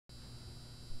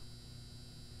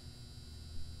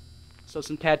So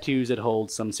some tattoos that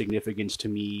hold some significance to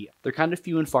me. They're kind of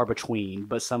few and far between,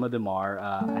 but some of them are.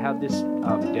 I have this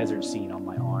desert scene on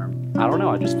my arm. I don't know,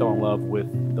 I just fell in love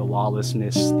with the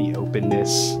lawlessness, the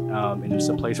openness, and it's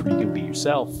a place where you can be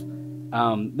yourself. Then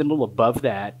a little above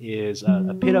that is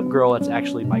a pit-up girl that's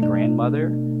actually my grandmother,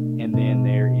 and then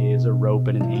there is a rope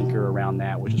and an anchor around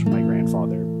that, which is from my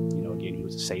grandfather. You know, again, he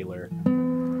was a sailor.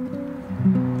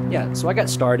 Yeah, so I got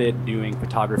started doing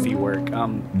photography work a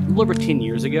little over 10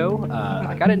 years ago.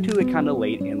 I got into it kind of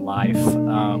late in life.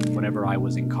 Whenever I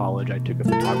was in college, I took a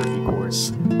photography course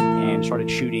and started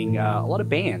shooting a lot of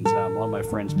bands. A lot of my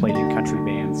friends played in country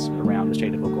bands around the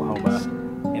state of Oklahoma,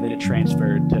 and then it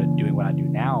transferred to doing what I do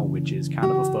now, which is kind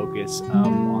of a focus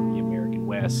on the American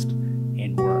West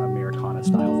and more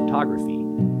Americana-style photography.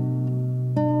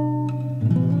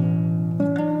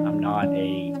 I'm not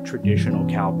a traditional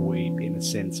cowboy in the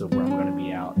sense of where I'm going to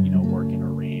be out, you know, working a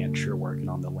ranch or working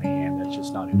on the land. That's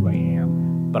just not who I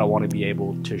am. But I want to be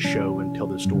able to show and tell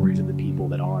the stories of the people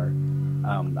that are.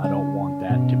 I don't want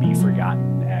that to be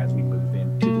forgotten as we move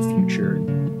into the future.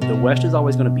 The West is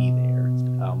always going to be there.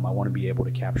 I want to be able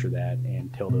to capture that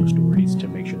and tell those stories to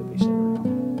make sure that they stay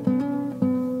around.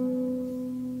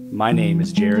 My name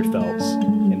is Jared Phelps,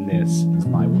 and this is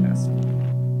my